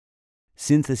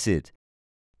Synthesit,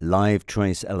 live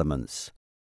trace elements.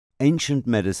 Ancient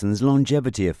medicine's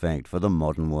longevity effect for the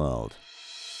modern world.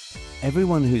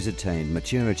 Everyone who's attained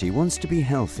maturity wants to be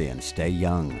healthy and stay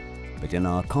young. But in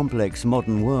our complex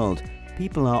modern world,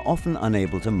 people are often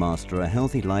unable to master a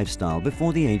healthy lifestyle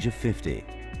before the age of 50.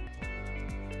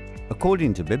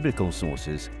 According to biblical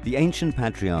sources, the ancient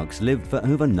patriarchs lived for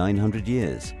over 900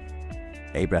 years.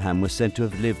 Abraham was said to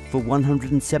have lived for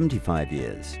 175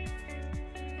 years.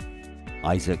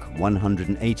 Isaac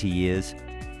 180 years.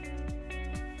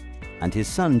 And his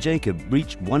son Jacob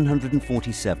reached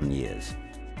 147 years.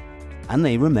 And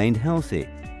they remained healthy.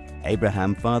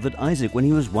 Abraham fathered Isaac when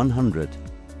he was 100.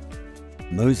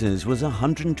 Moses was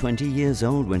 120 years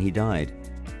old when he died,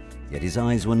 yet his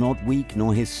eyes were not weak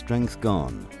nor his strength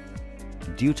gone.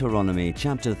 Deuteronomy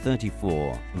chapter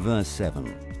 34, verse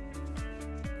 7.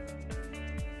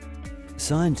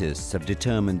 Scientists have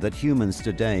determined that humans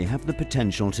today have the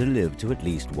potential to live to at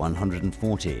least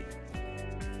 140.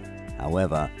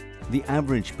 However, the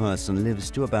average person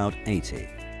lives to about 80.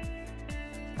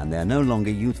 And they're no longer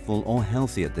youthful or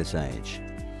healthy at this age.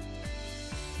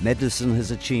 Medicine has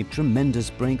achieved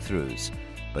tremendous breakthroughs,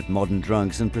 but modern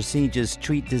drugs and procedures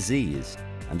treat disease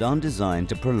and aren't designed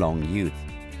to prolong youth.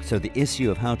 So the issue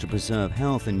of how to preserve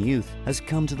health and youth has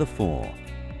come to the fore.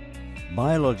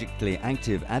 Biologically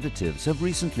active additives have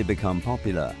recently become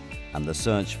popular, and the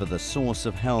search for the source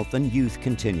of health and youth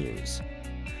continues.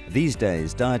 These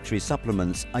days, dietary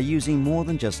supplements are using more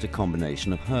than just a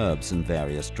combination of herbs and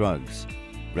various drugs.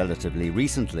 Relatively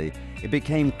recently, it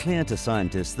became clear to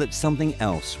scientists that something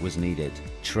else was needed: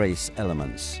 trace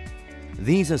elements.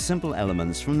 These are simple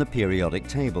elements from the periodic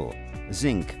table: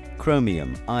 zinc,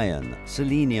 chromium, iron,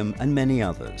 selenium, and many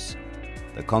others.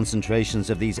 The concentrations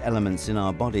of these elements in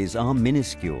our bodies are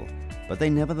minuscule, but they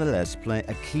nevertheless play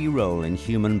a key role in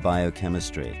human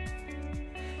biochemistry.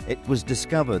 It was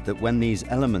discovered that when these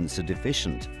elements are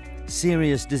deficient,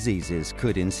 serious diseases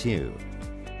could ensue.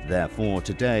 Therefore,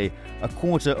 today, a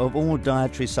quarter of all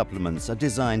dietary supplements are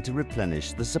designed to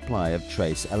replenish the supply of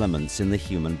trace elements in the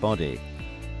human body.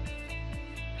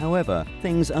 However,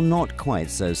 things are not quite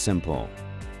so simple.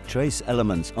 Trace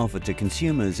elements offered to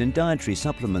consumers in dietary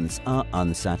supplements are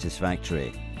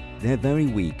unsatisfactory. They're very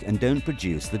weak and don't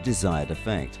produce the desired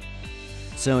effect.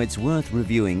 So it's worth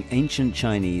reviewing ancient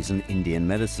Chinese and Indian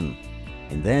medicine.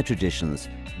 In their traditions,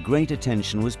 great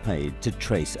attention was paid to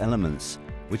trace elements,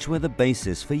 which were the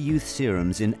basis for youth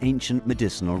serums in ancient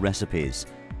medicinal recipes,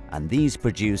 and these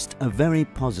produced a very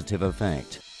positive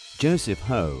effect. Joseph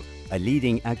Ho, a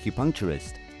leading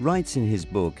acupuncturist, writes in his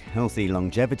book Healthy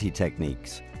Longevity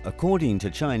Techniques, according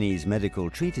to Chinese medical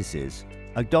treatises,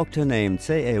 a doctor named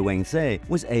Cai Wengse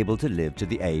was able to live to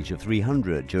the age of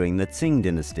 300 during the Qing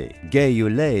dynasty. Ge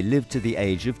Yulei lived to the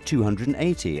age of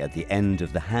 280 at the end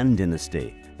of the Han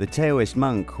dynasty. The Taoist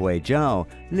monk Hui Zhao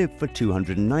lived for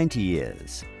 290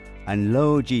 years, and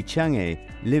Lo Jichang'e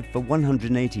lived for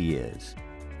 180 years.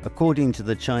 According to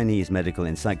the Chinese medical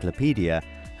encyclopedia,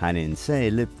 Hanin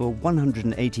Se lived for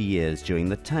 180 years during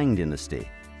the Tang dynasty.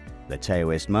 The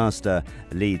Taoist master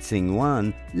Li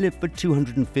Xingwan lived for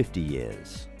 250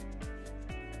 years.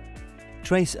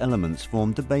 Trace elements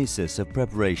formed the basis of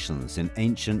preparations in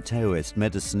ancient Taoist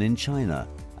medicine in China,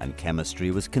 and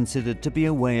chemistry was considered to be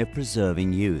a way of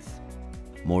preserving youth.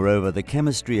 Moreover, the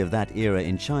chemistry of that era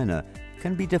in China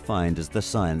can be defined as the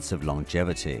science of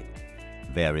longevity.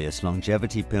 Various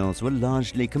longevity pills were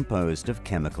largely composed of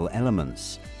chemical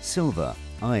elements: silver,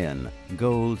 iron,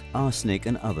 gold, arsenic,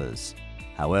 and others.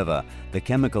 However, the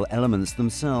chemical elements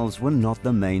themselves were not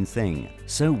the main thing.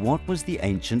 So what was the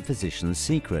ancient physician's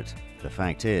secret? The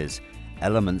fact is,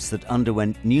 elements that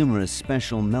underwent numerous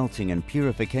special melting and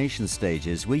purification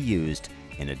stages were used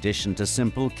in addition to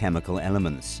simple chemical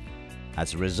elements.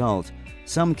 As a result,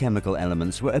 some chemical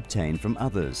elements were obtained from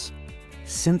others.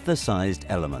 Synthesized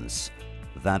elements.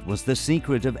 That was the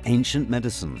secret of ancient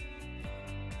medicine.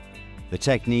 The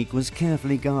technique was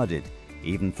carefully guarded,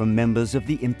 even from members of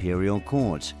the imperial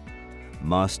court.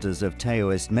 Masters of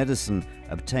Taoist medicine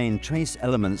obtained trace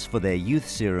elements for their youth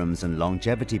serums and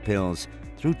longevity pills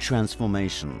through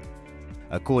transformation.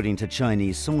 According to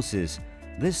Chinese sources,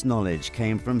 this knowledge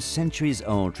came from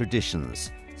centuries-old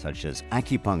traditions, such as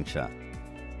acupuncture.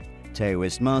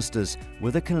 Taoist masters were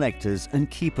the collectors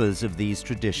and keepers of these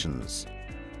traditions.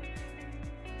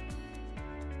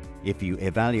 If you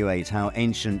evaluate how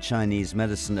ancient Chinese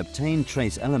medicine obtained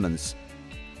trace elements,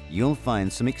 you'll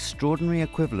find some extraordinary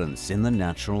equivalents in the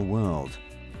natural world.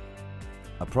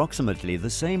 Approximately the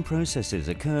same processes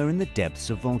occur in the depths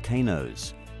of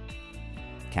volcanoes.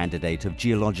 Candidate of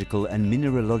geological and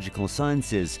mineralogical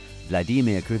sciences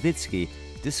Vladimir Krivitsky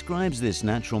describes this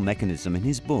natural mechanism in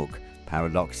his book,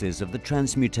 Paradoxes of the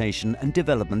Transmutation and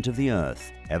Development of the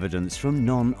Earth, Evidence from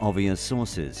Non-Obvious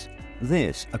Sources.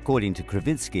 This, according to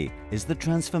Krivitsky, is the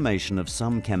transformation of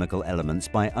some chemical elements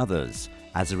by others,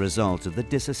 as a result of the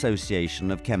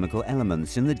dissociation of chemical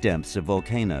elements in the depths of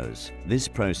volcanoes. This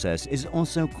process is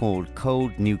also called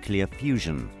cold nuclear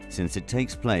fusion, since it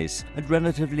takes place at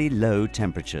relatively low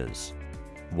temperatures.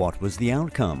 What was the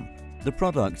outcome? The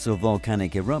products of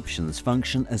volcanic eruptions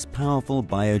function as powerful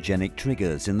biogenic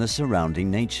triggers in the surrounding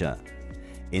nature.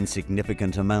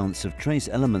 Insignificant amounts of trace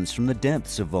elements from the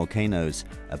depths of volcanoes,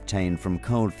 obtained from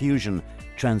cold fusion,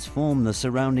 transform the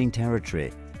surrounding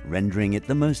territory, rendering it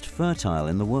the most fertile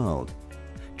in the world.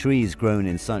 Trees grown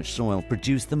in such soil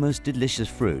produce the most delicious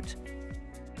fruit.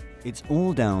 It's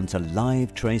all down to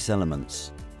live trace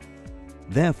elements.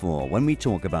 Therefore, when we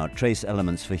talk about trace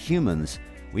elements for humans,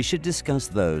 we should discuss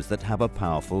those that have a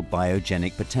powerful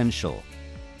biogenic potential.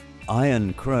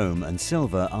 Iron, chrome, and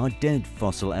silver are dead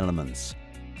fossil elements.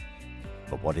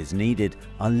 But what is needed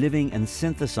are living and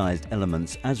synthesized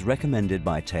elements as recommended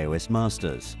by Taoist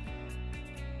masters.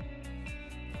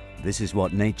 This is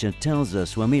what nature tells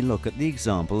us when we look at the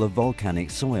example of volcanic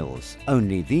soils.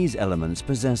 Only these elements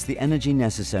possess the energy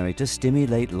necessary to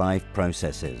stimulate life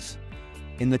processes.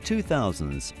 In the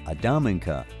 2000s,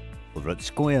 Adamenko,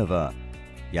 Urutskoyeva,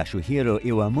 Yashuhiro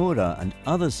Iwamura and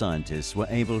other scientists were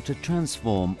able to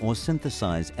transform or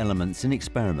synthesize elements in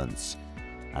experiments,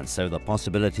 and so the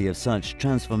possibility of such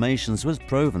transformations was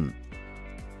proven.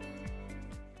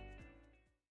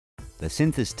 The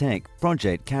Sinteztech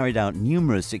project carried out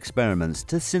numerous experiments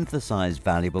to synthesize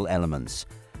valuable elements,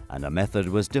 and a method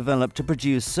was developed to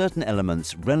produce certain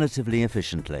elements relatively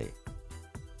efficiently.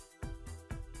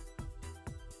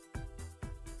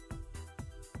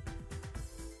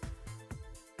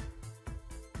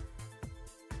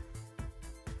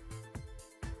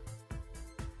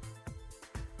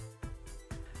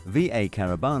 V.A.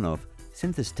 Karabanov,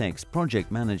 Sinteztech's project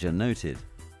manager, noted,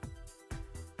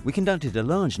 "We conducted a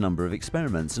large number of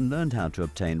experiments and learned how to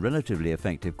obtain relatively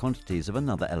effective quantities of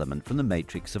another element from the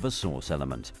matrix of a source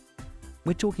element.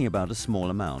 We're talking about a small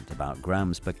amount, about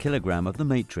grams per kilogram of the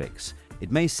matrix.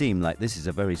 It may seem like this is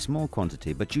a very small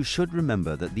quantity, but you should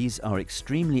remember that these are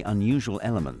extremely unusual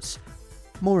elements.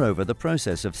 Moreover, the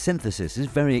process of synthesis is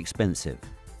very expensive."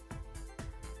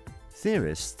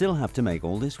 Theorists still have to make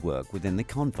all this work within the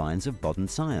confines of modern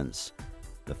science.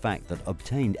 The fact that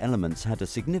obtained elements had a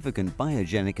significant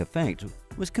biogenic effect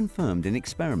was confirmed in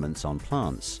experiments on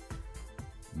plants.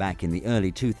 Back in the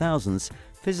early 2000s,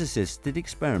 physicists did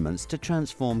experiments to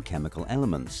transform chemical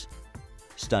elements.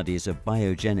 Studies of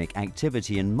biogenic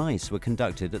activity in mice were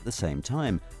conducted at the same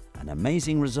time, and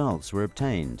amazing results were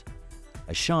obtained.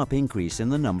 A sharp increase in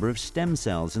the number of stem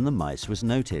cells in the mice was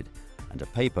noted, and a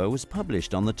paper was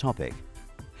published on the topic.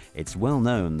 It's well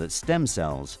known that stem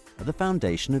cells are the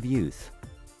foundation of youth.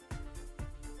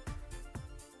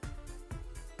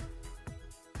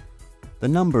 The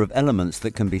number of elements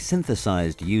that can be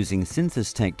synthesized using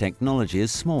Sinteztech technology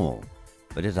is small,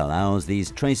 but it allows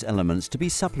these trace elements to be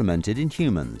supplemented in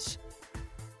humans.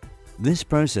 This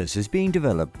process is being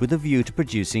developed with a view to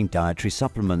producing dietary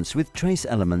supplements with trace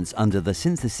elements under the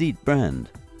Synthesit brand.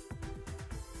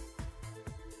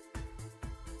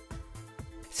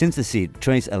 Synthesit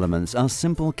trace elements are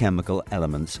simple chemical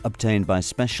elements obtained by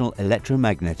special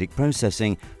electromagnetic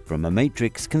processing from a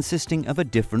matrix consisting of a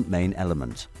different main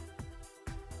element.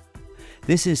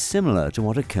 This is similar to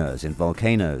what occurs in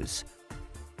volcanoes.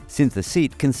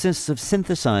 Synthesit consists of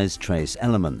synthesized trace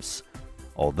elements.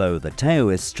 Although the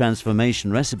Taoists'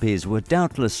 transformation recipes were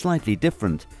doubtless slightly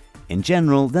different, in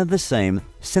general they're the same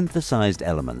synthesized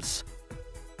elements.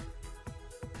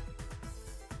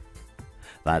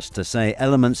 That's to say,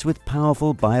 elements with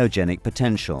powerful biogenic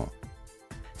potential.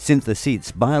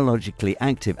 Synthesit's biologically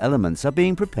active elements are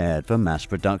being prepared for mass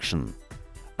production.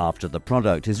 After the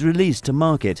product is released to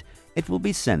market, it will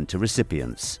be sent to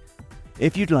recipients.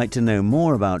 If you'd like to know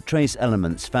more about trace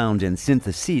elements found in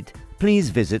Synthesit,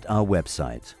 please visit our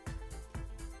website.